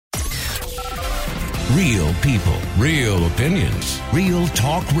Real people, real opinions, real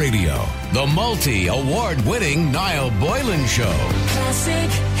talk radio. The multi-award-winning Niall Boylan Show.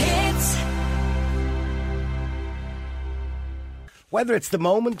 Classic hits. Whether it's the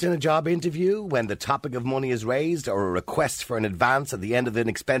moment in a job interview when the topic of money is raised or a request for an advance at the end of an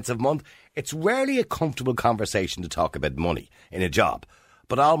expensive month, it's rarely a comfortable conversation to talk about money in a job.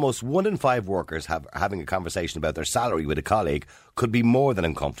 But almost 1 in 5 workers having a conversation about their salary with a colleague could be more than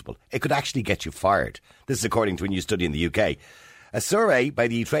uncomfortable. It could actually get you fired. This is according to a new study in the UK. A survey by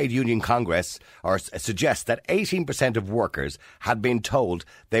the Trade Union Congress suggests that 18% of workers had been told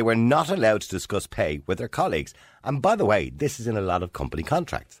they were not allowed to discuss pay with their colleagues. And by the way, this is in a lot of company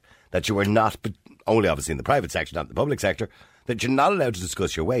contracts, that you are not, only obviously in the private sector, not in the public sector, that you're not allowed to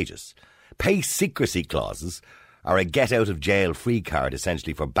discuss your wages. Pay secrecy clauses are a get-out-of-jail-free card,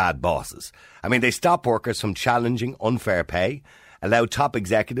 essentially, for bad bosses. I mean, they stop workers from challenging unfair pay, allow top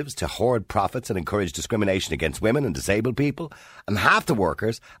executives to hoard profits and encourage discrimination against women and disabled people. And half the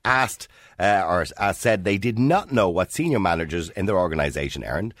workers said they did not know what senior managers in their organisation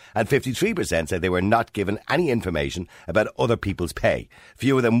earned, and 53% said they were not given any information about other people's pay.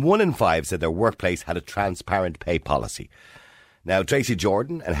 Fewer than 1 in 5 said their workplace had a transparent pay policy. Now, Tracy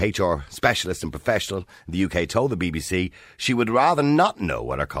Jordan, an HR specialist and professional in the UK, told the BBC she would rather not know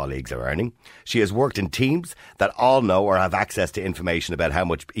what her colleagues are earning. She has worked in teams that all know or have access to information about how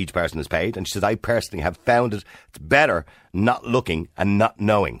much each person is paid. And she says, I personally have found it better not looking and not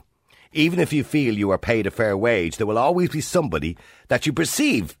knowing. Even if you feel you are paid a fair wage, there will always be somebody that you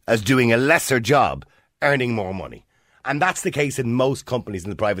perceive as doing a lesser job, earning more money. And that's the case in most companies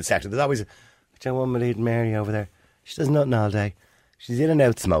in the private sector. There's always a woman named Mary over there. She does nothing all day. She's in and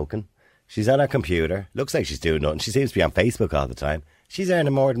out smoking. She's on her computer. Looks like she's doing nothing. She seems to be on Facebook all the time. She's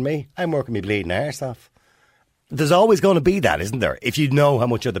earning more than me. I'm working me bleeding arse off. There's always going to be that, isn't there? If you know how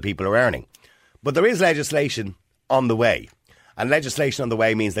much other people are earning. But there is legislation on the way. And legislation on the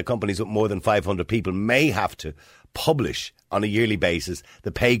way means that companies with more than 500 people may have to publish on a yearly basis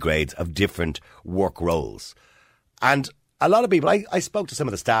the pay grades of different work roles. And a lot of people, I spoke to some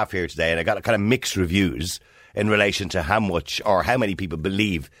of the staff here today and I got kind of mixed reviews in relation to how much or how many people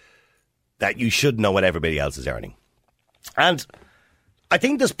believe that you should know what everybody else is earning. And I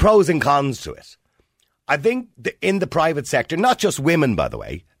think there's pros and cons to it. I think in the private sector, not just women, by the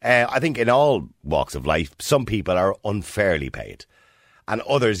way, I think in all walks of life, some people are unfairly paid and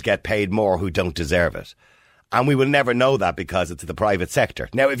others get paid more who don't deserve it. And we will never know that because it's the private sector.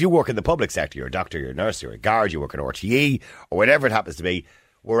 Now, if you work in the public sector, you're a doctor, you're a nurse, you're a guard, you work in RTE or whatever it happens to be,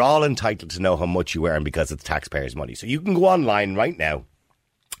 we're all entitled to know how much you earn because it's taxpayers' money. So you can go online right now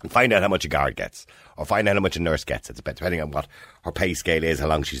and find out how much a guard gets or find out how much a nurse gets. It's depending on what her pay scale is, how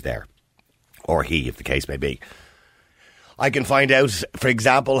long she's there. Or he, if the case may be. I can find out, for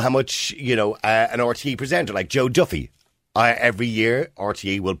example, how much, an RTE presenter like Joe Duffy. Every year,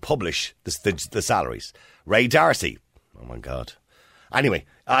 RTE will publish the salaries. Ray Darcy. Oh, my God. Anyway,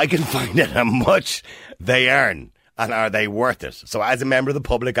 I can find out how much they earn. And are they worth it? So as a member of the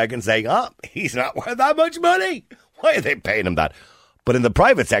public, I can say, he's not worth that much money. Why are they paying him that? But in the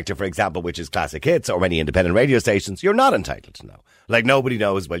private sector, for example, which is Classic Hits or many independent radio stations, you're not entitled to know. Like nobody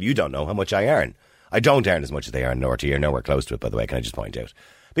knows, well, you don't know how much I earn. I don't earn as much as they earn in RTE, or nowhere close to it, by the way, can I just point out.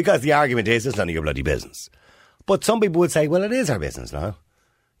 Because the argument is, it's none of your bloody business. But some people would say, well, it is our business now.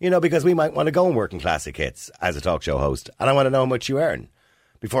 Because we might want to go and work in Classic Hits as a talk show host, and I want to know how much you earn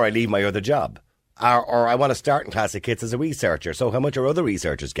before I leave my other job. Or I want to start in Classic Hits as a researcher. So how much are other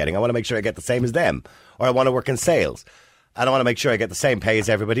researchers getting? I want to make sure I get the same as them. Or I want to work in sales. And I want to make sure I get the same pay as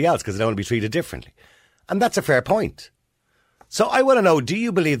everybody else because I don't want to be treated differently. And that's a fair point. So I want to know, do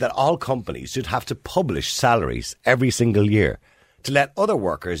you believe that all companies should have to publish salaries every single year to let other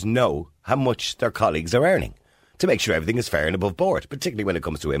workers know how much their colleagues are earning? To make sure everything is fair and above board, particularly when it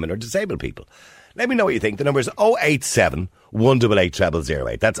comes to women or disabled people. Let me know what you think. The number is 087 188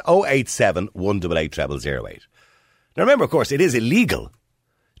 0008. That's 087 188 0008. Now remember, of course, it is illegal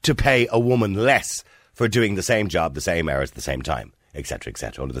to pay a woman less for doing the same job, the same hours, the same time,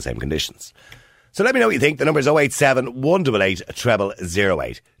 etc., under the same conditions. So let me know what you think. The number is 087 188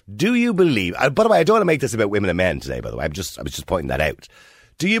 0008. Do you believe, by the way, I don't want to make this about women and men today, by the way. I was just pointing that out.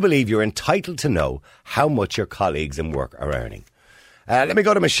 Do you believe you're entitled to know how much your colleagues in work are earning? Let me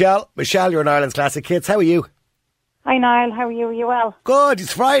go to Michelle. Michelle, you're in Ireland's Classic Hits. How are you? Hi, Niall. How are you? Are you well? Good.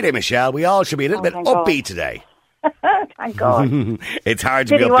 It's Friday, Michelle. We all should be a little bit upbeat today. Thank God. It's hard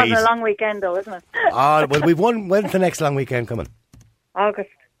to be upbeat. It wasn't a long weekend, though, isn't it? Well, we've won. When's the next long weekend coming?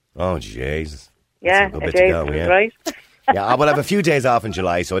 August. Oh, Jesus. Yeah, a day, right. Yeah, I will have a few days off in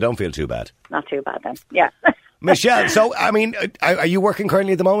July, so I don't feel too bad. Not too bad, then. Yeah. Michelle, so, I mean, are you working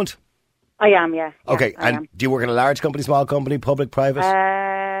currently at the moment? I am, yeah. Okay, I and am. do you work in a large company, small company, public, private?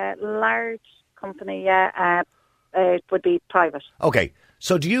 Large company, yeah. It would be private. Okay,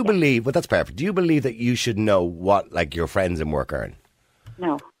 so do you believe, well that's perfect, do you believe that you should know what like your friends in work earn?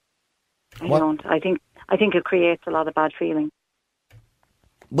 No, I What? don't. I think it creates a lot of bad feeling.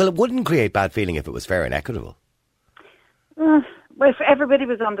 Well, it wouldn't create bad feeling if it was fair and equitable. Well, if everybody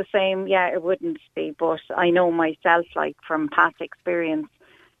was on the same, yeah, it wouldn't be. But I know myself, like from past experience,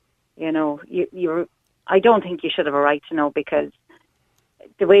 you know, I don't think you should have a right to know, because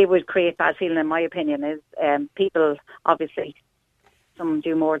the way it would create bad feeling, in my opinion, is people, obviously, some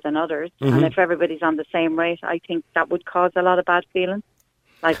do more than others. Mm-hmm. And if everybody's on the same rate, I think that would cause a lot of bad feeling.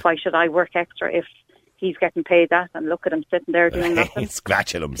 Like, why should I work extra if he's getting paid that, and look at him sitting there doing nothing?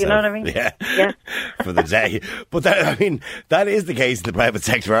 Scratching himself. Do you know what I mean? Yeah. For the day. But that is the case in the private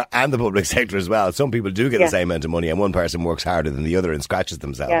sector and the public sector as well. Some people do get the same amount of money, and one person works harder than the other and scratches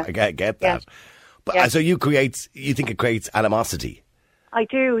themselves. Yeah. I get that. But Yeah. so you think it creates animosity? I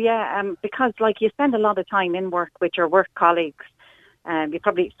do, yeah. Because like you spend a lot of time in work with your work colleagues.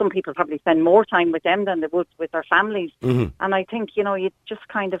 Some people probably spend more time with them than they would with their families. Mm-hmm. And I think, you know, you just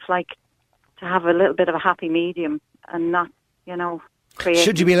kind of like to have a little bit of a happy medium and not, you know, create.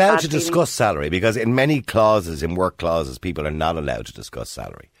 Should you be allowed to bad feelings. discuss salary? Because in many clauses, in work clauses, people are not allowed to discuss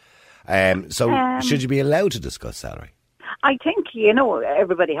salary. Should you be allowed to discuss salary? I think, you know,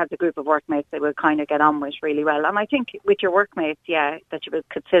 everybody has a group of workmates they will kind of get on with really well. And I think with your workmates, yeah, that you would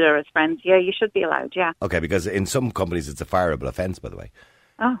consider as friends, yeah, you should be allowed, yeah. Okay, because in some companies it's a fireable offence, by the way.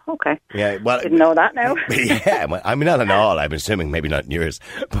 Oh, okay. Yeah, well, Didn't know that now. Yeah, well, I mean, not in all, I'm assuming, maybe not in yours,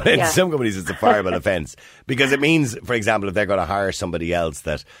 but in some companies it's a fireable offence. Because it means, for example, if they're going to hire somebody else,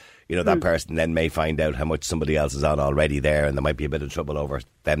 that, you know, that person then may find out how much somebody else is on already there, and there might be a bit of trouble over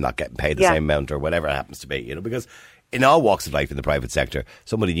them not getting paid the same amount or whatever it happens to be, you know, because in all walks of life in the private sector,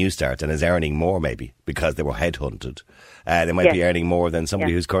 somebody new starts and is earning more maybe because they were headhunted. They might be earning more than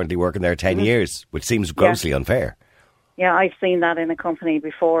somebody who's currently working there 10 years, which seems grossly unfair. Yeah, I've seen that in a company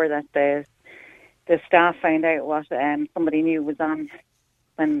before, that the staff found out what somebody new was on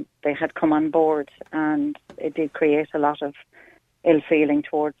when they had come on board, and it did create a lot of ill feeling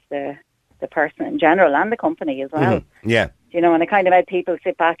towards the person in general and the company as well. Mm-hmm. Yeah. You know, and it kind of made people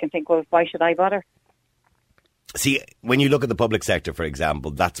sit back and think, well, why should I bother? See, when you look at the public sector, for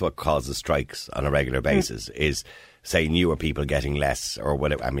example, that's what causes strikes on a regular basis, is, say, newer people getting less or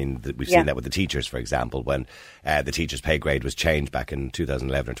whatever. I mean, we've seen that with the teachers, for example, when the teachers' pay grade was changed back in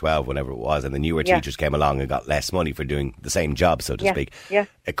 2011 or 12, whenever it was, and the newer teachers came along and got less money for doing the same job, so to speak. Yeah.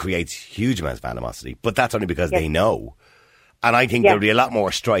 It creates huge amounts of animosity, but that's only because they know. And I think there'll be a lot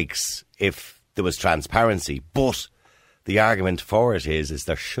more strikes if there was transparency, but the argument for it is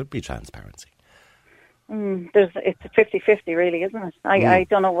there should be transparency. It's a 50-50 really, isn't it? I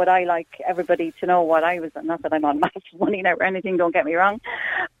don't know, would I like everybody to know what I was, not that I'm on massive money now or anything, don't get me wrong,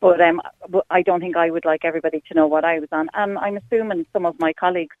 but I don't think I would like everybody to know what I was on, and I'm assuming some of my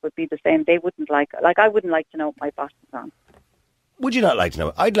colleagues would be the same. They wouldn't like I wouldn't like to know what my boss is on. Would you not like to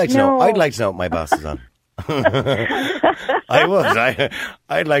know? I'd like to know what my boss is on. I would.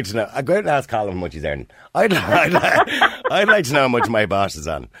 I'd like to know. I'd go out and ask Colin how much he's earning. I'd like to know how much my boss is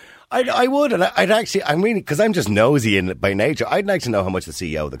on. I would, and I'm really, because I'm just nosy by nature, I'd like to know how much the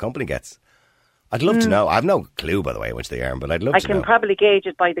CEO of the company gets. I'd love to know. I've no clue, by the way, how much they earn, but I'd love to know. I can probably gauge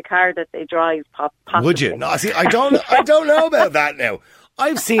it by the car that they drive, possibly. Would you? No, see, I don't know about that now.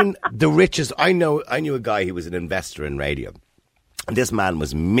 I've seen the richest. I knew a guy who was an investor in radio. And this man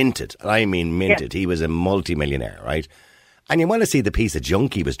was minted, and I mean minted. He was a multi-millionaire, right? And you want to see the piece of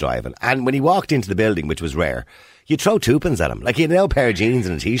junk he was driving. And when he walked into the building, which was rare, you'd throw twopence at him. Like, he had no pair of jeans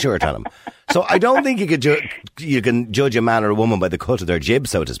and a T-shirt on him. So I don't think you can judge a man or a woman by the cut of their jib,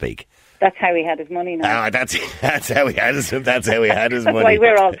 so to speak. That's how he had his money now. That's how he had his money. That's why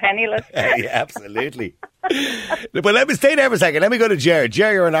we're all penniless. Yeah, absolutely. But let me stay there for a second. Let me go to Ger.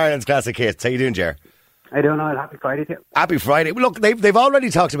 Ger, you're in Ireland's Classic Hits. How you doing, Ger? I don't know. Happy Friday to you. Happy Friday. Look, they've already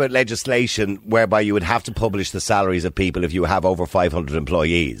talked about legislation whereby you would have to publish the salaries of people if you have over 500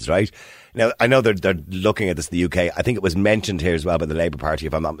 employees, right? Now, I know they're looking at this in the UK. I think it was mentioned here as well by the Labour Party,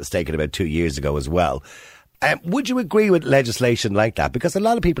 if I'm not mistaken, about 2 years ago as well. Would you agree with legislation like that? Because a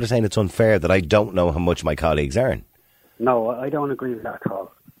lot of people are saying it's unfair that I don't know how much my colleagues earn. No, I don't agree with that at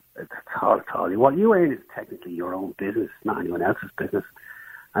all. At all. What you earn is technically your own business, not anyone else's business.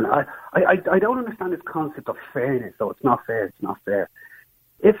 And I don't understand this concept of fairness. So it's not fair. It's not fair.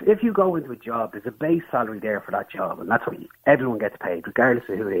 If you go into a job, there's a base salary there for that job, and that's what everyone gets paid, regardless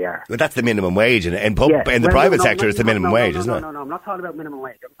of who they are. But that's the minimum wage, and in the private sector, it's the minimum wage, isn't it? No, I'm not talking about minimum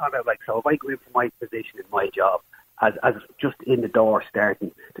wage. I'm talking about, so if I go in for my position in my job, as just in the door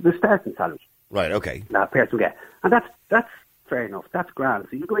starting, the starting salary. Right, okay. That person will get. And that's fair enough. That's grand.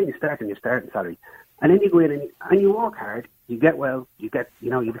 So you go in, you start on your starting salary. And then you go in and you work hard, you get well, you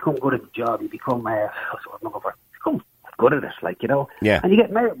become good at the job, you become, become good at it, like, you know. Yeah. And you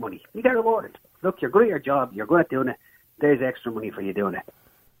get merit money, you get rewarded. Look, you're good at your job, you're good at doing it, there's extra money for you doing it.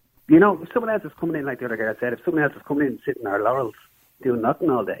 You know, if someone else is coming in, like the other girl said, if someone else is coming in sitting on their laurels doing nothing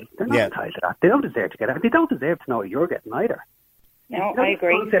all day, they're not entitled to that. They don't deserve to get it. They don't deserve to know what you're getting either. No, I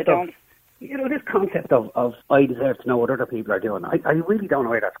agree, they don't. You know, this concept of I deserve to know what other people are doing, I really don't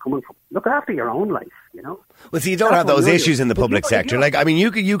know where that's coming from. Look after your own life, you know. Well, see, you don't have those issues in the public sector. Like, I mean,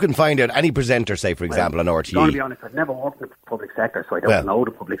 you can find out any presenter, say, for example, on RTE. I'm going to be honest, I've never worked in the public sector, so I don't know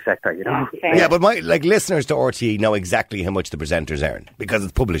the public sector, you know. Yeah, but listeners to RTE know exactly how much the presenters earn because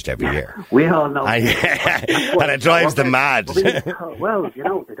it's published every year. We all know. And it drives them mad. Well, you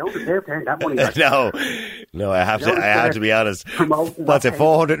know, they don't deserve to earn that money. No, I have to be honest. What's it,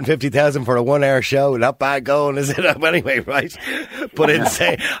 450,000 for a 1 hour show? Not bad going, is it? Anyway, right? But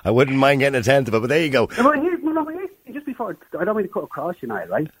insane. I wouldn't mind getting a tenth of it, but there you go. Just before, I don't mean to cut across you now,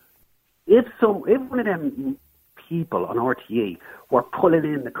 right? If one of them people on RTE were pulling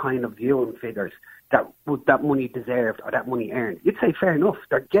in the kind of viewing figures that money deserved or that money earned, you'd say fair enough,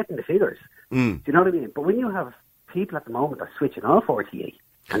 they're getting the figures. Do you know what I mean? But when you have people at the moment that are switching off RTE.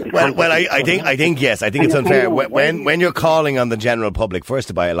 Well, I think yes. I think it's unfair when you're calling on the general public first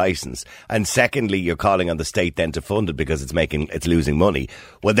to buy a license, and secondly you're calling on the state then to fund it because it's losing money.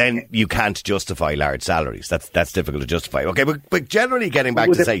 Well, then you can't justify large salaries. That's difficult to justify. Okay, but generally getting back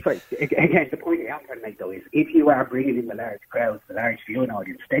to say again, the point I'm trying to make though is if you are bringing in the large crowds, the large viewing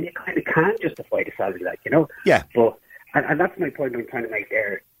audience, then you kind of can justify the salary, like, you know. Yeah. But and that's my point I'm trying to make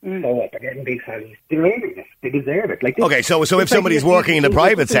there. So what, they're getting big salaries. They're earning it. They deserve it. Like this, okay, so if somebody's working in the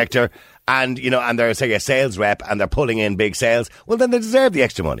private sector and, you know, and they're, say, a sales rep and they're pulling in big sales, well, then they deserve the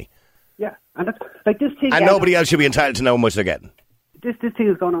extra money. Yeah, and that's like this thing. And nobody else should be entitled to know how much they're getting. This thing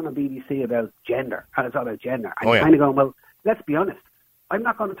is going on BBC about gender, and it's all about gender. And you're kind of going, well, let's be honest. I'm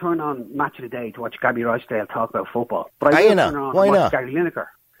not going to turn on Match of the Day to watch Gabby Rochdale talk about football. But I will turn on and watch Gary Lineker.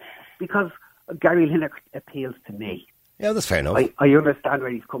 Because Gary Lineker appeals to me. Yeah, that's fair enough. I understand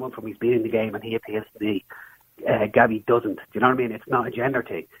where he's coming from. He's been in the game and he appeals to me. Gabby doesn't. Do you know what I mean? It's not a gender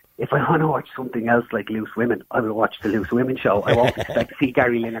thing. If I want to watch something else like Loose Women, I will watch the Loose Women show. I won't expect to see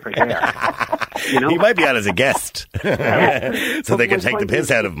Gary Lineker there. You know? He might be on as a guest. So they can take the piss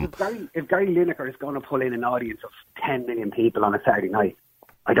out of him. If Gary Lineker is going to pull in an audience of 10 million people on a Saturday night,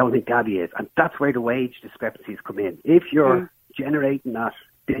 I don't think Gabby is. And that's where the wage discrepancies come in. If you're generating that,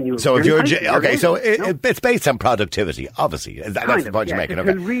 so if you're it's based on productivity, obviously. That's the point you're making.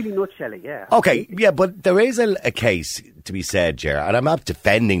 Okay, really nutshell, yeah. Okay, yeah, but there is a case to be said, Ger, and I'm not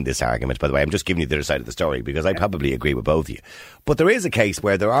defending this argument, by the way. I'm just giving you the other side of the story because I probably agree with both of you. But there is a case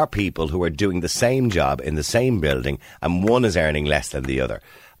where there are people who are doing the same job in the same building, and one is earning less than the other.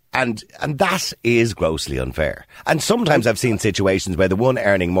 And that is grossly unfair. And sometimes I've seen situations where the one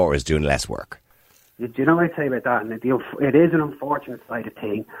earning more is doing less work. Do you know what I'd say about that? And it is an unfortunate side of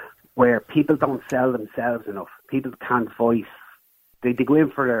thing where people don't sell themselves enough. People can't voice. They go in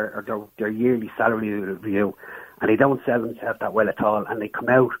for their yearly salary review and they don't sell themselves that well at all, and they come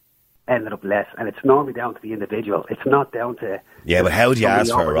out ended up less. And it's normally down to the individual. It's not down to... Yeah, but how do you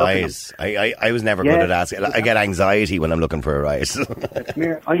ask for a rise? I was never good at asking. I get anxiety when I'm looking for a rise.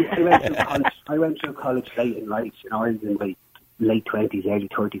 I went through college late in life. You know, I was in my late 20s, early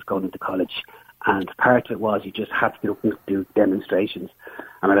 30s going into college. And part of it was you just had to get up and do demonstrations.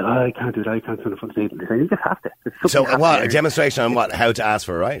 And I'm like, I can't do that, I can't stand in front of people. You just have to. So what, a demonstration on what? How to ask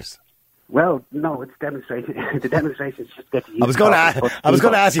for a rise? Well, no, it's demonstration. The demonstrations just get to use. I was going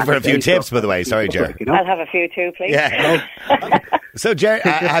to ask you for a few tips, by the way. Sorry, Ger. You know? I'll have a few too, please. Yeah. So, Ger,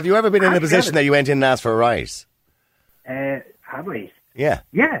 have you ever been in a position that you went in and asked for a rise? Have I? Yeah.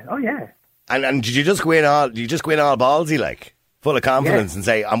 Yeah. Oh, yeah. And did you just go in all ballsy, like? Full of confidence and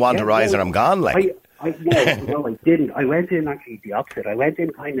say, I want to rise or I'm gone, like? No, I didn't. I went in actually the opposite. I went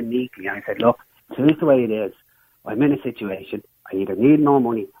in kind of meekly and I said, look, here's the way it is. I'm in a situation. I either need more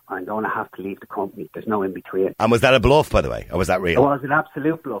money or I'm going to have to leave the company. There's no in between. And was that a bluff, by the way? Or was that real? It was an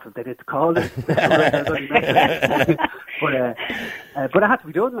absolute bluff, if they did call it. But it had to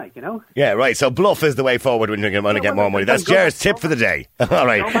be done, like, you know? Yeah, right. So bluff is the way forward when you're going to get more money. That's Ger's tip for the day. All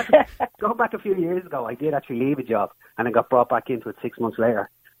right. Going back a few years ago, I did actually leave a job and I got brought back into it 6 months later.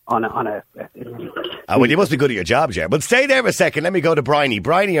 Well, you must be good at your job, Ger. But stay there for a second. Let me go to Bryony.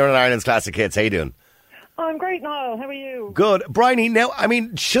 Bryony, you're on Ireland's Classic Hits. How you doing? I'm great, Niall. How are you? Good. Bryony, now, I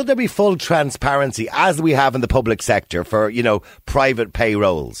mean, should there be full transparency, as we have in the public sector, for, you know, private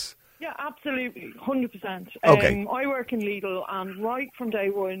payrolls? Yeah, Yeah, absolutely, 100%. Okay. I work in legal, and right from day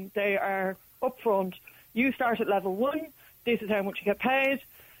one, they are upfront. You start at level 1. This is how much you get paid.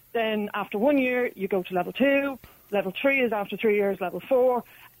 Then after 1 year, you go to level 2. Level 3 is after 3 years. Level 4,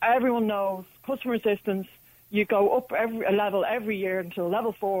 everyone knows. Customer assistance, you go up a level every year until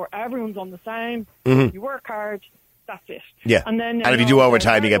level 4. Everyone's on the same. You work hard. That's it. Yeah. And then if you do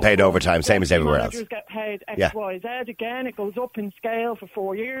overtime, you get paid overtime, same as everywhere else. Managers get paid X, Yeah. Y, Z. Again, it goes up in scale for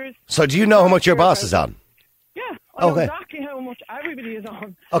 4 years. So do you know how much your boss is on? Yeah, I know Okay. exactly how much everybody is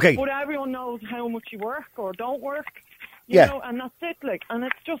on. Okay. But everyone knows how much you work or don't work. Yeah. You know, and that's it. Like, and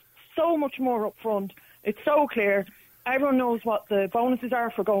it's just so much more upfront. It's so clear. Everyone knows what the bonuses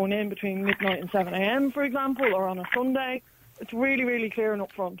are for going in between midnight and 7 a.m., for example, or on a Sunday. It's really, really clear and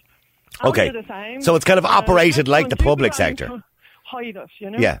upfront. Okay. The same. So it's kind of operated like the public sector. Hide it, you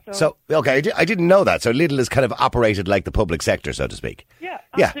know? Yeah. So okay, I didn't know that. So Lidl is kind of operated like the public sector, so to speak. Yeah,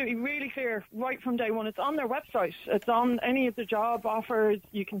 Yeah. absolutely, really clear right from day one. It's on their website. It's on any of the job offers.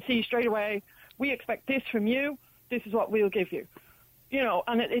 You can see straight away, we expect this from you. This is what we'll give you. You know,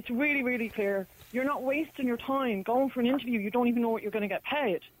 and it's really, really clear. You're not wasting your time going for an interview. You don't even know what you're going to get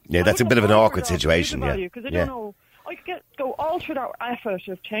paid. Yeah, that's a bit of an awkward situation. Yeah. Because I don't know. I could go all through that effort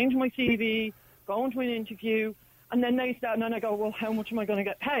of changing my CV, going to an interview, and then they start, and then I go, well, how much am I going to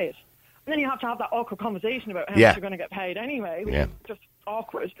get paid? And then you have to have that awkward conversation about how much you're going to get paid anyway, which is just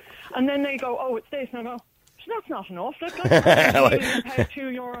awkward. And then they go, oh, it's this, and I go, that's not enough. That's like pay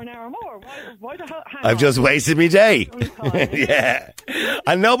 €2 an hour more. Why the hell? I've just wasted my day. Yeah.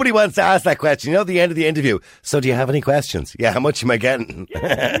 And nobody wants to ask that question. You know, at the end of the interview, so do you have any questions? Yeah, how much am I getting?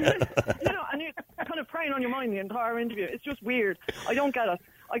 Yeah. You know, and it's kind of preying on your mind the entire interview. It's just weird. I don't get it.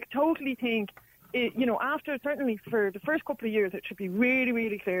 I totally think, you know, after, certainly for the first couple of years, it should be really,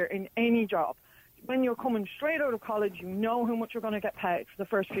 really clear in any job. When you're coming straight out of college, you know how much you're going to get paid for the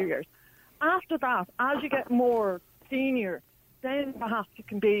first few years. After that, as you get more senior, then perhaps it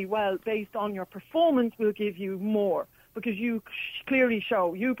can be, well, based on your performance, we'll give you more because you clearly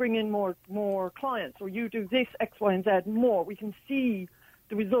show you bring in more clients or you do this X, Y, and Z more. We can see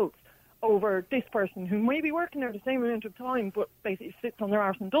the results over this person who may be working there the same amount of time, but basically sits on their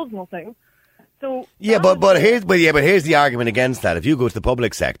arse and does nothing. So but here's the argument against that. If you go to the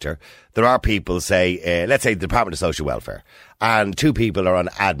public sector, there are people, say, let's say the Department of Social Welfare, and 2 people are on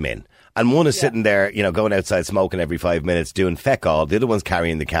admin. And one is sitting there, you know, going outside smoking every 5 minutes, doing feck all. The other one's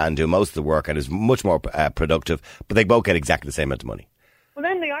carrying the can, doing most of the work, and is much more productive. But they both get exactly the same amount of money. Well,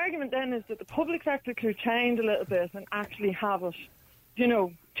 then the argument then is that the public sector could change a little bit and actually have it, you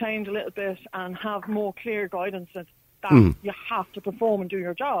know, change a little bit and have more clear guidance that you have to perform and do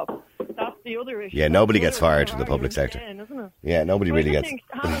your job. That's the other issue. Yeah, nobody gets fired from the public sector. Again, isn't it? Yeah, nobody really gets.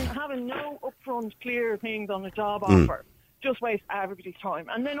 Having no upfront clear things on the job offer just waste everybody's time.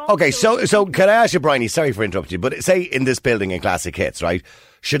 And then also, okay, so can I ask you, Bryony, sorry for interrupting you, but say in this building in Classic Hits, right,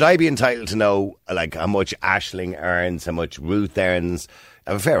 should I be entitled to know, like, how much Aisling earns, how much Ruth earns? I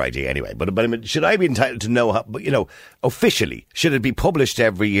have a fair idea anyway, but I mean, should I be entitled to know, how, you know, officially, should it be published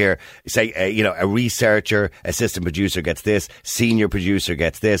every year? Say, you know, a researcher, assistant producer gets this, senior producer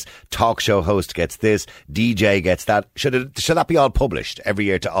gets this, talk show host gets this, DJ gets that. Should that be all published every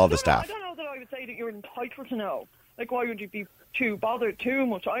year to all the staff? I don't know that I would say that you're entitled to know. Like, why would you be too bothered too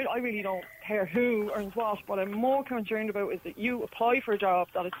much? I really don't care who earns what. What I'm more concerned about is that you apply for a job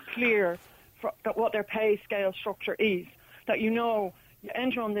that is clear that what their pay scale structure is. That you know, you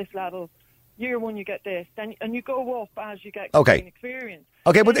enter on this level, year 1 you get this, then and you go up as you get experience.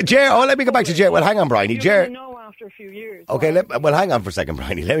 Okay, but Ger, let me go back to Ger. Well, hang on, Bryony. Ger, you know after a few years. Okay, well, hang on for a second,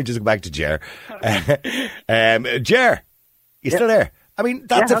 Bryony. Let me just go back to Ger. Ger, you still there? I mean,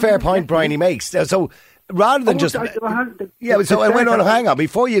 that's a fair point Bryony makes. So rather than just... hang on.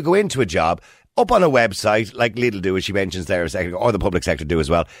 Before you go into a job, up on a website, like Lidl do, as she mentions there a second, or the public sector do as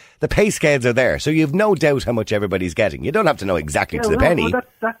well, the pay scales are there. So you've no doubt how much everybody's getting. You don't have to know exactly to the penny. Well,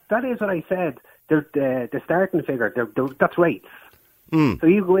 that is what I said. The starting figure, that's rates. So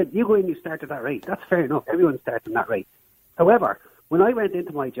you go in, you start at that rate. That's fair enough. Everyone starts at that rate. However, when I went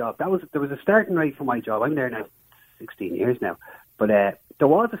into my job, there was a starting rate for my job. I'm there now 16 years now. But there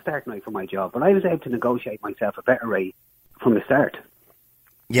was a starting rate for my job, but I was able to negotiate myself a better rate from the start.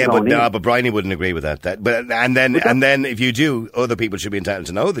 Yeah, but Bryony wouldn't agree with that. And then if you do, other people should be entitled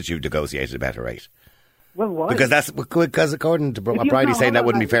to know that you've negotiated a better rate. Well, why? Because according to what Bryony's saying, that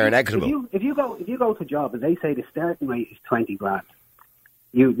wouldn't be fair and equitable. If you go to a job and they say the starting rate is 20 grand,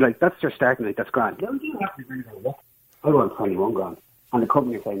 that's your starting rate. That's grand. No, you have to agree with that. I want 21 grand, and the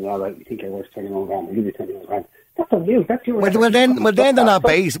company is saying, "Yeah, right, you think you're worth 21 grand? I'll give you 21 grand." That's on you. That's your. Well, then they're not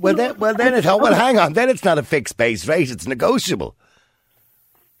based. Hang on. Then it's not a fixed base rate. It's negotiable.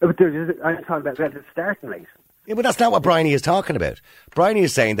 But I'm talking about the starting rate. Yeah, but that's not what Bryony is talking about. Bryony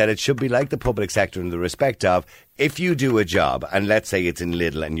is saying that it should be like the public sector in the respect of, if you do a job, and let's say it's in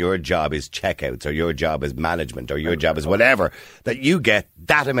Lidl, and your job is checkouts, or your job is management, or your job is whatever, that you get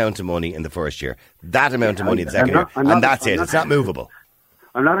that amount of money in the first year, that amount of money in the second year, and that's it. It's not movable.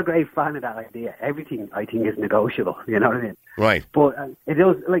 I'm not a great fan of that idea. Everything, I think, is negotiable. You know what I mean? Right. But it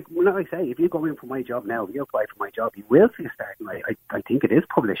is, like I say, if you go in for my job now, if you apply for my job, you will see a starting rate. I think it is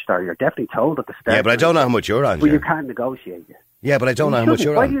published, or you're definitely told at the start. Yeah, but I don't know how much you're on, Well, Jerry. you can't negotiate it. Yeah, but I don't know how much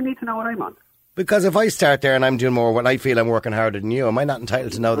you're Why on. do you need to know what I'm on? Because if I start there and I'm doing more, when I feel I'm working harder than you, am I not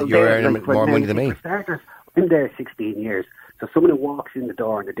entitled to know that you're earning more money than me? For starters, I'm there 16 years. So someone who walks in the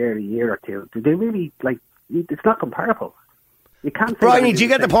door and they're there a year or two, do they really, like, it's not comparable. You can't. Bryony, do you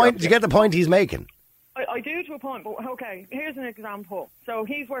get the point? Do you get the point he's making? I do to a point, but okay, here's an example. So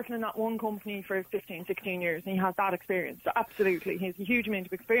he's working in that one company for 15, 16 years, and he has that experience. So absolutely, he has a huge amount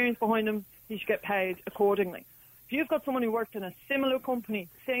of experience behind him. He should get paid accordingly. If you've got someone who worked in a similar company,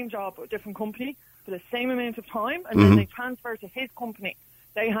 same job, but a different company, for the same amount of time, and then they transfer to his company,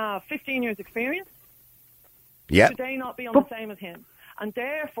 they have 15 years experience, should they not be on the same as him? And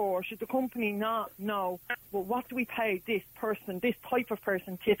therefore, should the company not know, well, what do we pay this person, this type of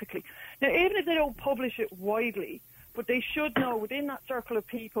person typically? Now, even if they don't publish it widely, but they should know within that circle of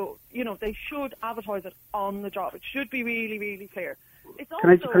people, you know, they should advertise it on the job. It should be really, really clear. It's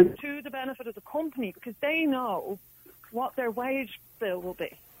also to the benefit of the company, because they know what their wage bill will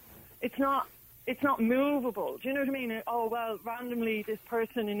be. It's not movable. Do you know what I mean? Oh, well, randomly this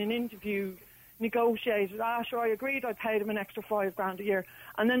person in an interview negotiated, sure, I agreed, I paid him an extra $5,000 a year.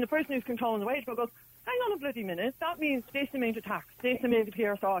 And then the person who's controlling the wage bill goes, hang on a bloody minute, that means this amount of tax, this amount of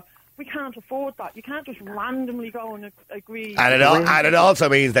PSI. We can't afford that. You can't just randomly go and agree. And it also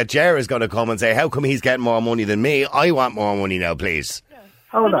means that Ger is going to come and say, how come he's getting more money than me? I want more money now, please. Yeah.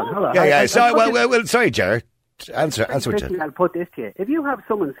 Hold on. Yeah. Sorry, Ger. Answer it. I'll put this to you. If you have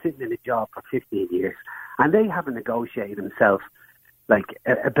someone sitting in a job for 15 years and they haven't negotiated themselves like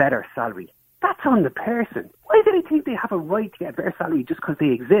a better salary, that's on the person. Why do they think they have a right to get a better salary just because they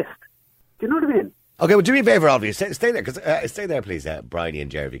exist? Do you know what I mean? Okay, well, do me a favour, all of you. Stay there, stay there, please, Bryony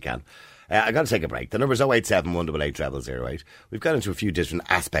and Jerry, if you can. I've got to take a break. The number's 087 188 0008. We've got into a few different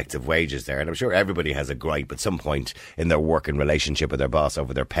aspects of wages there, and I'm sure everybody has a gripe at some point in their working relationship with their boss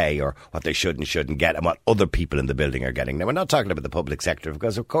over their pay or what they should and shouldn't get and what other people in the building are getting. Now, we're not talking about the public sector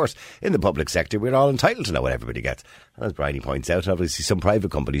because, of course, in the public sector, we're all entitled to know what everybody gets. And as Bryony points out, obviously some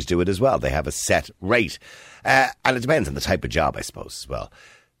private companies do it as well. They have a set rate. And it depends on the type of job, I suppose, as well.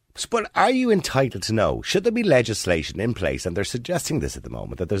 But are you entitled to know? Should there be legislation in place, and they're suggesting this at the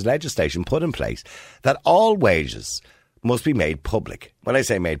moment, that there's legislation put in place that all wages must be made public. When I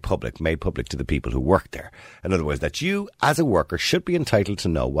say made public to the people who work there. In other words, that you, as a worker, should be entitled to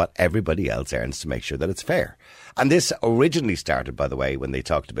know what everybody else earns to make sure that it's fair. And this originally started, by the way, when they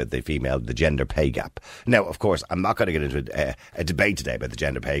talked about the gender pay gap. Now, of course, I'm not going to get into a debate today about the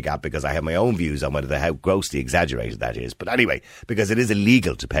gender pay gap because I have my own views on how grossly exaggerated that is. But anyway, because it is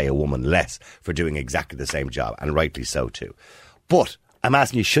illegal to pay a woman less for doing exactly the same job, and rightly so too. But I'm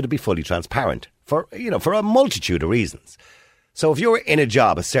asking you, should it be fully transparent? For a multitude of reasons. So if you're in a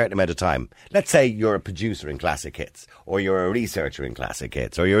job a certain amount of time, let's say you're a producer in Classic Hits, or you're a researcher in Classic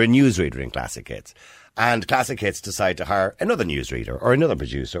Hits, or you're a newsreader in Classic Hits, and Classic Hits decide to hire another newsreader, or another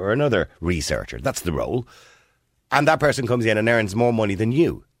producer, or another researcher, that's the role, and that person comes in and earns more money than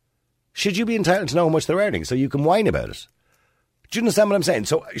you, should you be entitled to know how much they're earning so you can whine about it? Do you understand what I'm saying?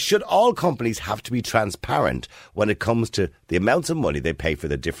 So should all companies have to be transparent when it comes to the amounts of money they pay for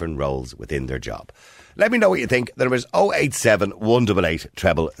the different roles within their job? Let me know what you think. The number is 087 188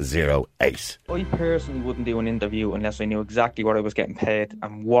 0008. I personally wouldn't do an interview unless I knew exactly what I was getting paid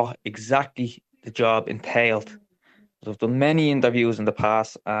and what exactly the job entailed. I've done many interviews in the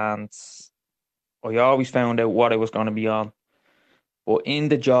past and I always found out what I was going to be on. But in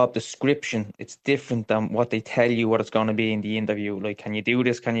the job description, it's different than what they tell you what it's going to be in the interview. Like, can you do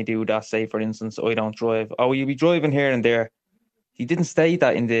this? Can you do that? Say, for instance, I don't drive. Oh, you'll be driving here and there. He didn't state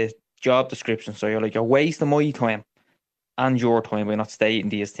that in the job description. So you're wasting my time and your time by not stating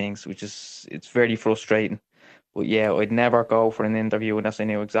these things, it's very frustrating. But yeah, I'd never go for an interview unless I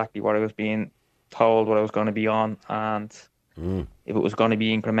knew exactly what I was being told, what I was going to be on. And if it was going to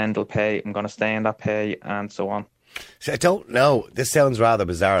be incremental pay, I'm going to stay in that pay and so on. See, I don't know. This sounds rather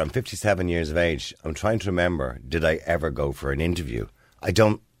bizarre. I'm 57 years of age. I'm trying to remember, did I ever go for an interview? I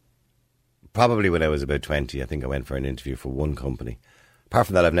don't. Probably when I was about 20, I think I went for an interview for one company. Apart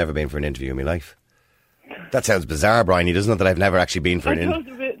from that, I've never been for an interview in my life. That sounds bizarre, Bryony, doesn't it, that I've never actually been for an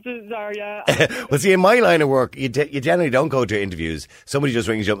interview? There's are, yeah. Well, see, in my line of work, you generally don't go to interviews. Somebody just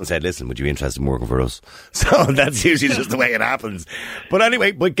rings you up and said, listen, would you be interested in working for us? So that's usually just the way it happens. But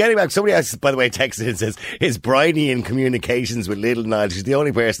anyway, getting back, somebody else, by the way, texted and says, is Bryony in communications with little Nigel? She's the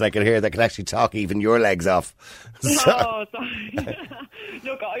only person I can hear that can actually talk even your legs off. So. Oh, sorry.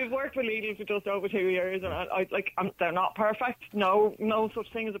 Look, I've worked with Lidl for just over 2 years, and they're not perfect. No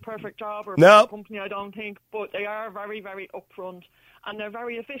such thing as a perfect job or a perfect company, I don't think. But they are very, very upfront, and they're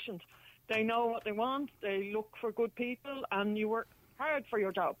very efficient. They know what they want. They look for good people, and you work hard for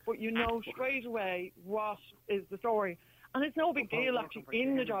your job, but you know straight away what is the story, and it's no big deal actually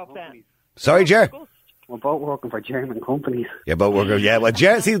in the job then. Sorry, Jer. We're both working for German companies. Yeah, both working. Yeah, well,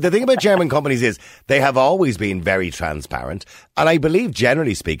 see, the thing about German companies is they have always been very transparent, and I believe,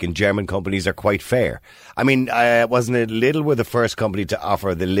 generally speaking, German companies are quite fair. I mean, wasn't it Lidl were the first company to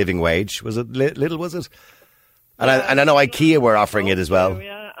offer the living wage? Was it Lidl? Was it? And I know IKEA were offering it as well.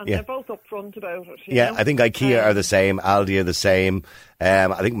 Yeah, and they're both upfront about it. Yeah, know? I think IKEA are the same, Aldi are the same.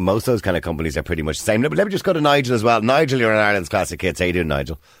 I think most of those kind of companies are pretty much the same. Let me just go to Nigel as well. Nigel, you're in Ireland's Classic Hits. How you doing,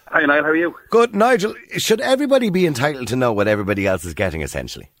 Nigel? Hi, Niall. How are you? Good. Nigel, should everybody be entitled to know what everybody else is getting,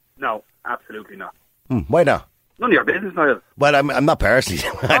 essentially? No, absolutely not. Why not? None of your business, Niall. Well, I'm not personally.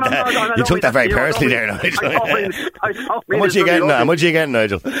 No, you took that very personally there, Nigel. How much are you getting,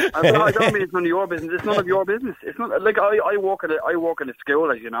 Nigel? I don't mean it's none of your business. It's none of your business. It's not like I work at a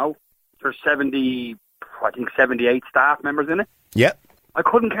school, as you know. There's 78 staff members in it. Yeah. I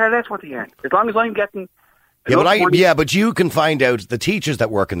couldn't care less what they earn, as long as I'm getting. But you can find out the teachers that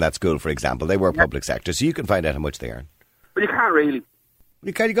work in that school, for example, they work public sector, so you can find out how much they earn. But you can't really.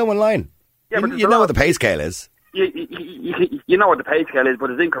 You go online. Yeah, you know what the pay scale is. You know what the pay scale is,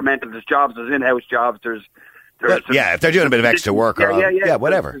 but it's incremental. There's jobs, there's in-house jobs, there's if they're doing a bit of extra work,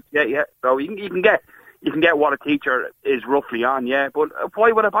 whatever. Yeah. So you can get what a teacher is roughly on, but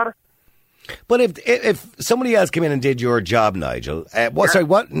why would I bother? But if somebody else came in and did your job, Nigel,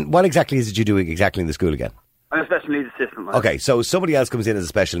 what exactly is it you do exactly in the school again? I'm a special needs assistant. Okay, so somebody else comes in as a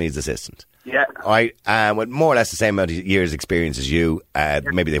special needs assistant. Yeah. All right, with more or less the same amount of years experience as you.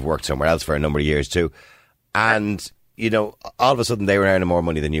 Maybe they've worked somewhere else for a number of years too. And, all of a sudden they were earning more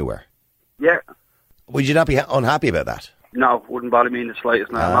money than you were. Yeah. Would you not be unhappy about that? No, wouldn't bother me in the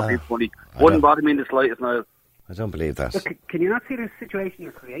slightest. Now, not being funny. Wouldn't bother me in the slightest, now. I don't believe that. Look, can you not see the situation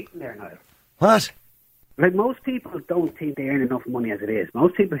you're creating there, Niall? What? Like, most people don't think they earn enough money as it is.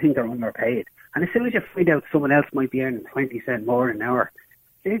 Most people think they're underpaid. And as soon as you find out someone else might be earning 20 cents more an hour,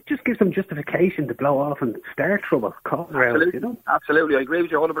 it just gives them justification to blow off and start trouble. Absolutely. Absolutely, I agree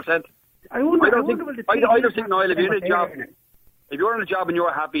with you 100%. I just think, Niall, if you're in a job and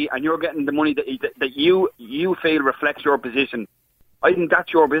you're happy and you're getting the money that you feel reflects your position, I think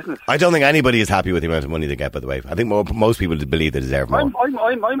that's your business. I don't think anybody is happy with the amount of money they get, by the way. I think most people believe they deserve more.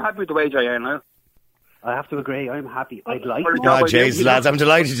 I'm happy with the wage I earn now. I have to agree. I'm happy. I'd like more. Oh, Jesus, lads, I'm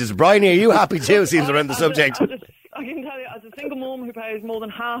delighted. Just Bryony, are you happy too? Seems around the subject. I can tell you, as a single mum who pays more than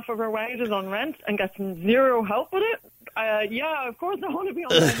half of her wages on rent and gets zero help with it, of course I want to be on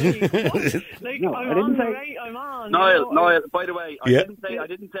that. I'm on. Niall, by the way, I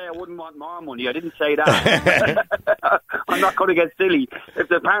didn't say I wouldn't want more money. I didn't say that. I'm not going to get silly. If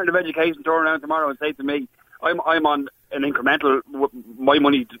the parent of education turn around tomorrow and say to me, I'm on an incremental, my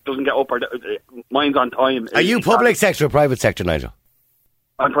money doesn't get up, or mine's on time. Are you public sector or private sector, Nigel?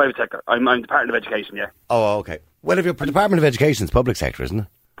 I'm private sector. I'm Department of Education, yeah. Oh, okay. Well, if your Department of Education is public sector, isn't it?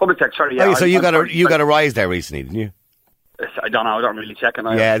 Public sector, sorry, yeah. Oh, so you got a rise there recently, didn't you? I don't know. I don't really check it.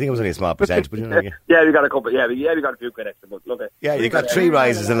 Yeah, I think it was only a small percentage, but yeah, we got a couple. Yeah, we got a few quid extra. But look, you got 3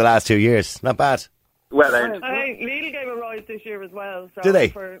 rises in the last 2 years. Not bad. Well, Lidl gave a rise this year as well. So did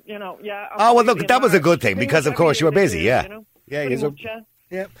they? Oh well, look, that was a good thing because, of course, you were busy. Yeah, yeah.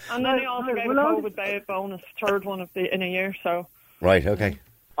 And then they also gave a COVID bonus, third one in a year. So right, okay.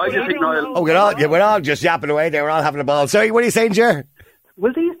 I just think we're all just yapping away there. We're all having a ball. Sorry, what are you saying, Jer?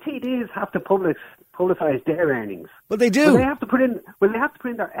 Will these TDs have to publicise their earnings? Well, they do. Will they have to put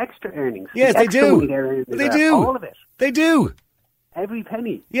in their extra earnings? Yes, they do. They do. All of it. They do. Every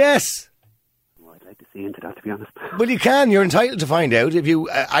penny. Yes. I'd like to see into that, to be honest. Well, you can. You're entitled to find out. If you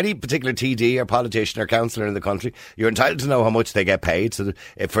any particular TD or politician or councillor in the country, you're entitled to know how much they get paid. So,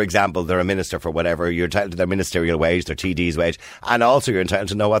 if, for example, they're a minister for whatever, you're entitled to their ministerial wage, their TD's wage, and also you're entitled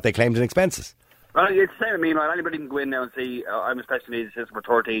to know what they claimed in expenses. Well, it's the same with me, right? Anybody can go in now and see. I'm a special needs assistant for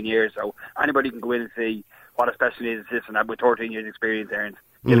 13 years, so anybody can go in and see what a special needs assistant with 13 years experience earns.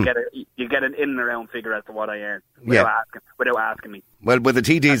 You get an in and around figure as to what I earn without asking me. Well, with the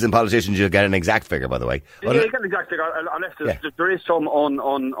TDs and politicians, you'll get an exact figure, by the way. You get an exact figure, unless there is some on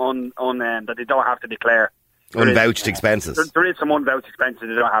that they don't have to declare. Unvouched expenses. There is some unvouched expenses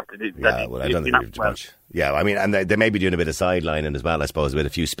they don't have to do. Yeah, well, I don't think it's much. Yeah, I mean, and they may be doing a bit of sidelining as well, I suppose, with a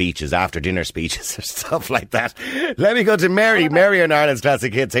few speeches, after dinner speeches or stuff like that. Let me go to Mary. Mary on Ireland's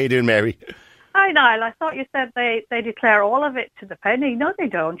Classic Hits. How you doing, Mary? Hi, Niall. I thought you said they declare all of it to the penny. No, they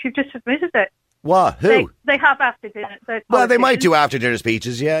don't. You've just admitted it. What? Who? They have after dinner. Well, they might do after dinner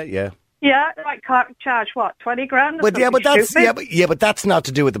speeches. Yeah. Yeah, they might charge what, 20 grand? But that's not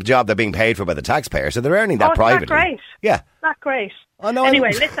to do with the job they're being paid for by the taxpayer. So they're earning that privately. Not great. Yeah, not great. Oh no.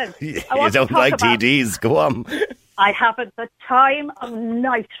 Anyway, listen. You don't like TDs? Go on. I haven't the time of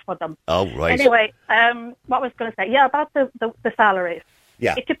night for them. Oh right. Anyway, what was I going to say? Yeah, about the salaries.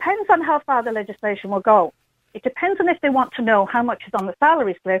 Yeah. It depends on how far the legislation will go. It depends on if they want to know how much is on the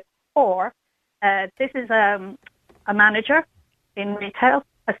salary slip, or this is a manager in retail,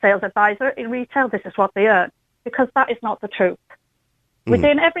 a sales advisor in retail, this is what they earn. Because that is not the truth.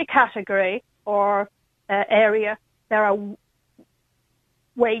 Within every category or area, there are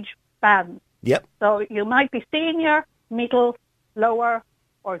wage bands. Yep. So you might be senior, middle, lower,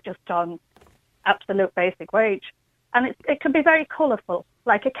 or just on absolute basic wage. And it can be very colourful,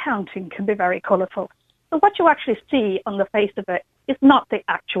 like accounting can be very colourful. So what you actually see on the face of it is not the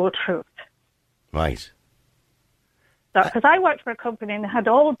actual truth. Right. So, because I worked for a company and had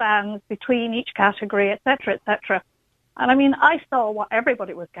all bands between each category, etc., etc. And I mean, I saw what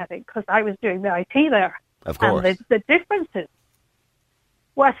everybody was getting because I was doing the IT there. Of course. And the differences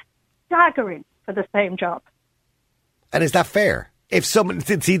were staggering for the same job. And is that fair? If someone,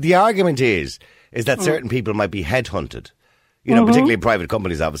 see, the argument is that certain people might be headhunted, particularly in private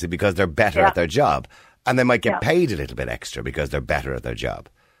companies, obviously, because they're better at their job. And they might get paid a little bit extra because they're better at their job.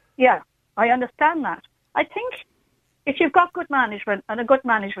 Yeah, I understand that. I think if you've got good management and a good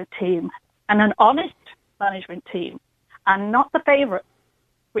management team and an honest management team and not the favourite,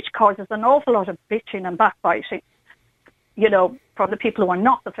 which causes an awful lot of bitching and backbiting, from the people who are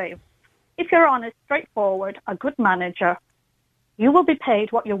not the favourite. If you're honest, straightforward, a good manager, you will be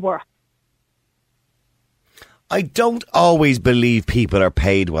paid what you're worth. I don't always believe people are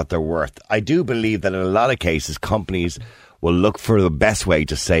paid what they're worth. I do believe that in a lot of cases, companies will look for the best way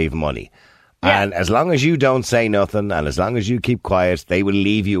to save money. Yeah. And as long as you don't say nothing and as long as you keep quiet, they will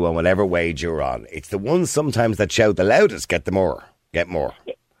leave you on whatever wage you're on. It's the ones sometimes that shout the loudest get more.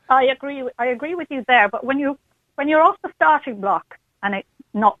 I agree with you there, but when you're off the starting block and it's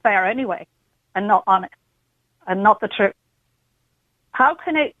not fair anyway and not honest and not the truth, how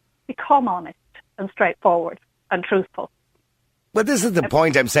can it become honest and straightforward and truthful? Well, this is the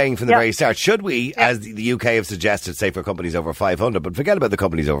point I'm saying from the very start. Should we, as the UK have suggested, say for companies over 500, but forget about the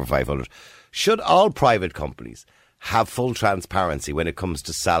companies over 500, should all private companies have full transparency when it comes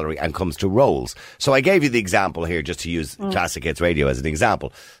to salary and comes to roles? So I gave you the example here just to use Classic Hits Radio as an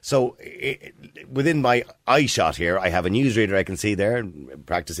example. So within my eye shot here, I have a newsreader I can see there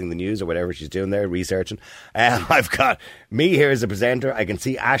practicing the news or whatever she's doing there, researching. I've got me here as a presenter. I can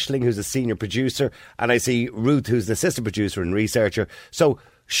see Aisling, who's a senior producer, and I see Ruth, who's an assistant producer and researcher. So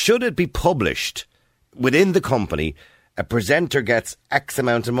should it be published within the company? A presenter gets X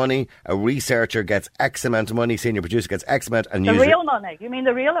amount of money, a researcher gets X amount of money, senior producer gets X amount, and the real money. You mean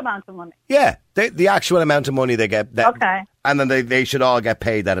the real amount of money? Yeah, the actual amount of money they get. Okay. And then they should all get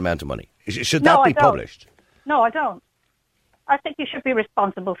paid that amount of money. Should that be published? No, I don't. I think you should be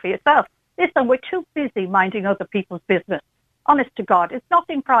responsible for yourself. Listen, we're too busy minding other people's business. Honest to God, it's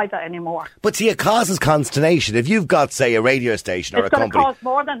nothing private anymore. But see, it causes consternation. If you've got, say, a radio station or a company... It's going to cause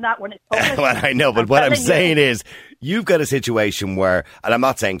more than that when it's published. Well, I know, but what I'm saying is, you've got a situation where, and I'm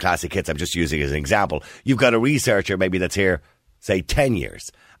not saying Classic Hits, I'm just using it as an example, you've got a researcher maybe that's here, say, 10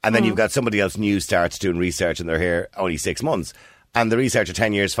 years, and then you've got somebody else new starts doing research and they're here only 6 months, and the researcher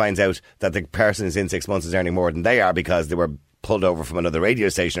 10 years finds out that the person who's in 6 months is earning more than they are because they were pulled over from another radio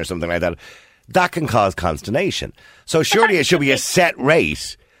station or something like that. That can cause consternation. So surely it should be a set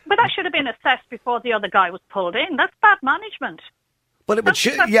rate. But that should have been assessed before the other guy was pulled in. That's bad management. But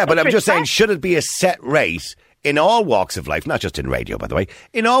I'm just saying, should it be a set rate in all walks of life, not just in radio, by the way,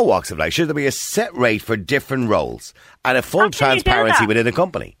 in all walks of life, should there be a set rate for different roles and a full transparency within a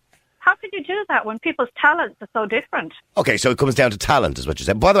company? How could you do that when people's talents are so different? Okay, so it comes down to talent, is what you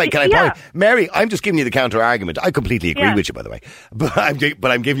said. By the way, can I point, Mary, I'm just giving you the counter argument. I completely agree with you, by the way, but I'm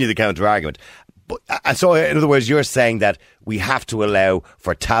giving you the counter argument. So, in other words, you're saying that we have to allow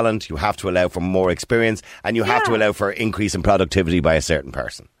for talent, you have to allow for more experience, and you have to allow for increase in productivity by a certain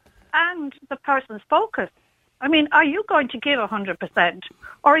person. And the person's focus. I mean, are you going to give 100%,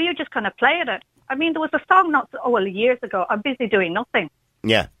 or are you just going to play at it? I mean, there was a song years ago, I'm busy doing nothing.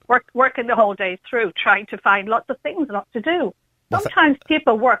 Yeah. Working the whole day through, trying to find lots of things not to do. Sometimes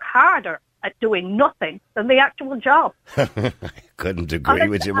people work harder at doing nothing than the actual job. Couldn't agree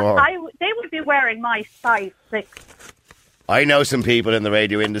with you more. They would be wearing my size 6. I know some people in the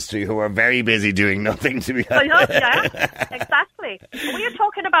radio industry who are very busy doing nothing, to be honest. Yeah, exactly. We are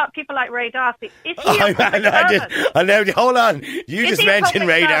talking about people like Ray Darcy. Is he a public servant? Hold on. You just mentioned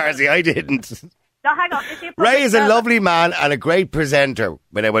Ray Darcy. I didn't. No, hang on. Ray is a lovely man and a great presenter.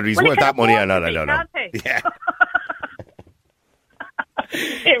 Whether he's worth that money or not, I don't know. Yeah.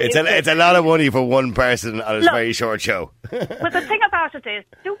 It's a lot of money for one person on a very short show. But the thing about it is,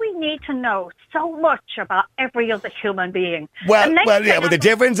 do we need to know so much about every other human being? But the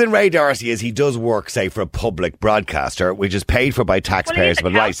difference in Ray Darcy is he does work, say, for a public broadcaster, which is paid for by taxpayers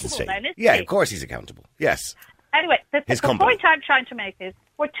with licensing. Of course he's accountable. Yes. Anyway, the point I'm trying to make is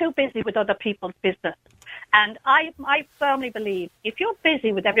we're too busy with other people's business. And I firmly believe if you're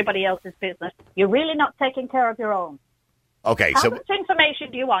busy with everybody else's business, you're really not taking care of your own. Okay, How much information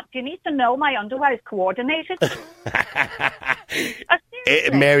do you want? Do you need to know my underwear is coordinated?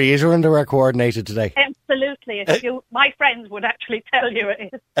 Mary, is your underwear coordinated today? Absolutely. My friends would actually tell you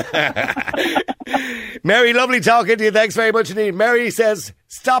it is. Mary, lovely talking to you. Thanks very much indeed. Mary says,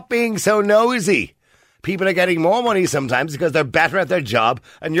 stop being so nosy. People are getting more money sometimes because they're better at their job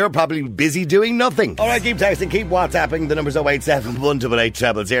and you're probably busy doing nothing. All right, keep texting, keep WhatsApping. The number's 087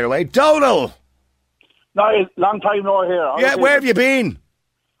 188 0008. Donal! Niall, long time no here. Where have you been?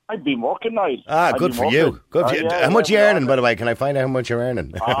 I've been working, Niall. Good for you. Good for you. How much are you earning, by the way? Can I find out how much you're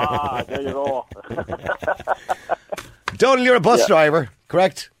earning? There you go. Donal, you're a bus driver,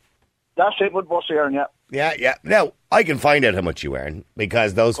 correct? That's it, with bus earning, Yeah. Now, I can find out how much you earn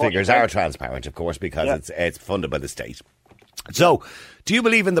because those figures are transparent, of course, because it's funded by the state. So, do you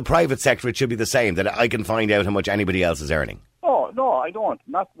believe in the private sector it should be the same, that I can find out how much anybody else is earning? No, I don't.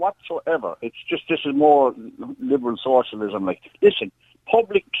 Not whatsoever. It's just this is more liberal socialism. Like, listen,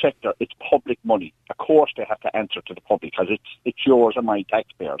 public sector, it's public money. Of course they have to answer to the public because it's yours and my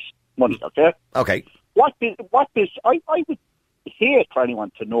taxpayers' money, okay? Okay. I would hate for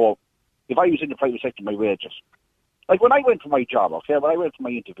anyone to know, if I was in the private sector, my wages. Like when I went for my job, when I went for my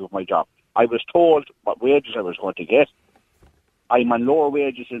interview for my job, I was told what wages I was going to get. I'm on lower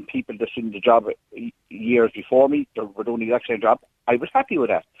wages than people that's in the job years before me. They were doing the exact same job. I was happy with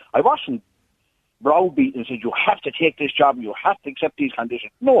that. I wasn't browbeaten and said, you have to take this job and you have to accept these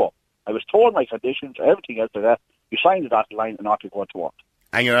conditions. No. I was told my conditions, everything else like that. You sign the dotted line and off you go to work.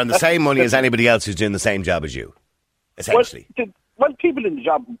 And you're on the same money as anybody else who's doing the same job as you, essentially. Well, people in the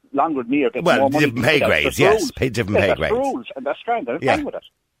job longer than me are getting more money. Different pay grades, yes. Different pay grades. Rules, and that's grand. I'm fine with it.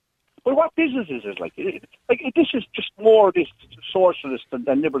 But what business is it like? This is just more this socialist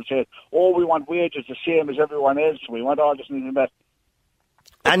than liberal saying, we want wages the same as everyone else. We want all this and that.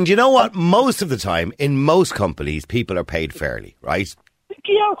 And you know what? Most of the time, in most companies, people are paid fairly, right?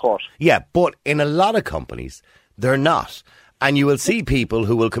 Yeah, of course. Yeah, but in a lot of companies, they're not. And you will see people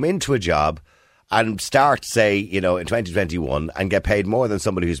who will come into a job and start, say, in 2021 and get paid more than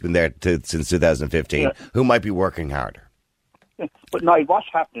somebody who's been there since 2015, who might be working harder. But now what's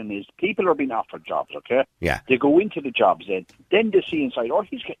happening is people are being offered jobs, okay? Yeah. They go into the jobs then they see inside,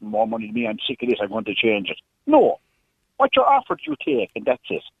 he's getting more money than me, I'm sick of this, I'm going to change it. No. What you're offered, you take, and that's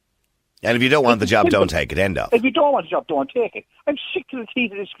it. And if you don't want the job, don't take it, end of. If you don't want the job, don't take it. I'm sick to the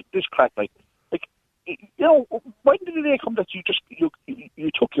teeth of this crap. Like, when did the day come that you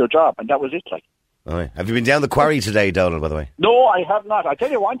took your job and that was it, like? All right. Have you been down the quarry today, Donal, by the way? No, I have not. I'll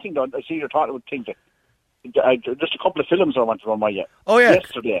tell you one thing, though. I see you're talking about things. Just a couple of films I want to run by you. Oh, yeah.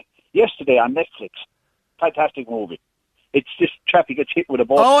 Yesterday on Netflix. Fantastic movie. It's this chap who gets hit with a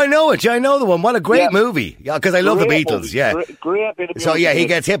bus. Oh, I know it. I know the one. What a great movie. Yeah, because I love the Beatles. Movie. Yeah. Great bit of music. So, he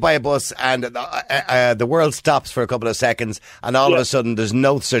gets hit by a bus and the world stops for a couple of seconds and all of a sudden there's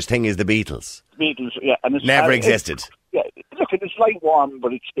no such thing as the Beatles. And it's never existed. Look, it's light warm,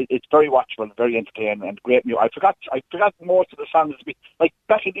 but it's very watchable, very entertaining, and great music. I forgot most of the songs. Like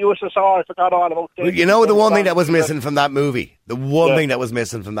back in the USSR, I forgot all about them. You know the one thing that was missing from that movie? The one thing that was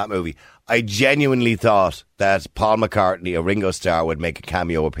missing from that movie? I genuinely thought that Paul McCartney or Ringo Starr would make a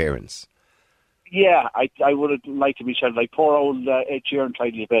cameo appearance. Yeah, I would have liked to be said, like poor old Ed Sheeran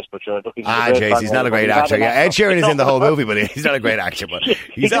tried his best, but you're looking. Jace, he's not a great actor. Yeah, Ed Sheeran is in the whole movie, but he's not a great actor. But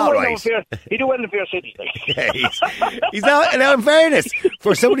he's all right. He do well in Fair City. He's not. Now, in fairness,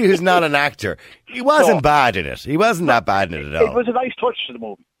 for somebody who's not an actor, He wasn't bad in it. He wasn't that bad in it at all. It was a nice touch to the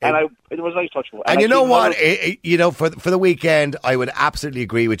movie. It was a nice touch. And you know what? For the weekend, I would absolutely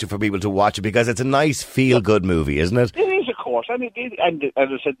agree with you for people to watch it because it's a nice feel-good movie, isn't it? It is, of course. I mean, and as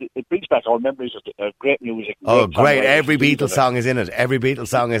I said, it brings back our memories of great music. Oh, great. Every Beatles song is in it. Every Beatles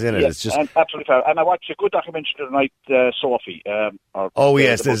song is in it. Yeah, it's just absolutely fair. And I watched a good documentary tonight, Sophie.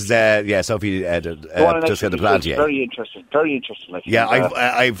 Yes, this is Sophie just got the plant. Yeah, very interesting. Very interesting. Yeah,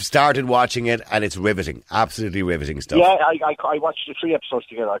 I've started watching it and it's riveting. Absolutely riveting stuff. Yeah, I watched the 3 episodes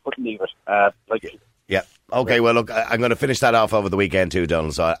together. I couldn't leave it. Yeah. Okay. Well, look, I'm going to finish that off over the weekend too,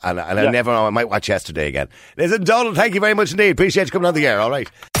 Donald. So, I never know. I might watch yesterday again. Listen, Donald, thank you very much indeed. Appreciate you coming on the air. All right.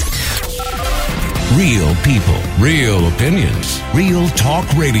 Real people, real opinions, real talk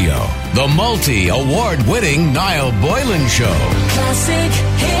radio. The multi-award-winning Niall Boylan Show. Classic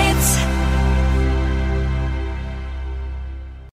hits.